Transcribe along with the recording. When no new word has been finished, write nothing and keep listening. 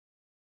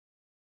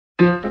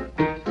Don't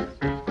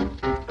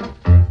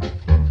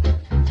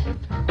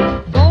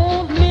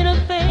mean a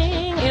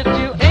thing if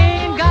you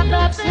ain't got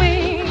that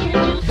sweet.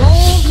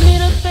 Don't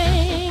mean a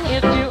thing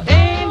if you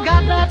ain't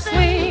got that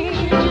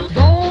sweet.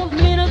 Don't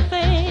mean a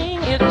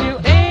thing if you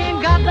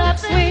ain't got that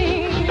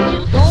sweet.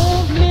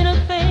 Don't mean a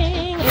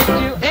thing if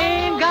you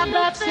ain't got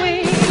that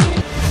sweet.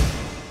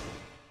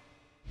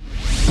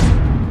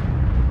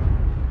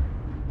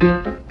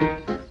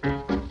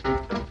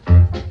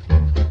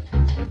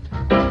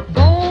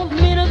 Don't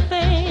mean a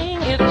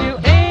thing if you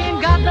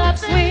ain't got that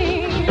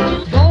sweet.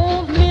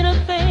 Don't mean a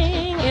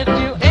thing if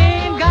you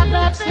ain't got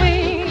that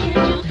sweet.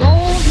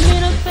 Don't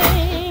mean a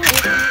thing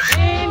if you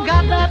ain't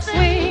got that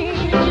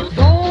sweet.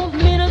 Don't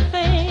mean a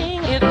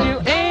thing if you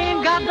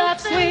ain't got that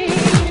sweet.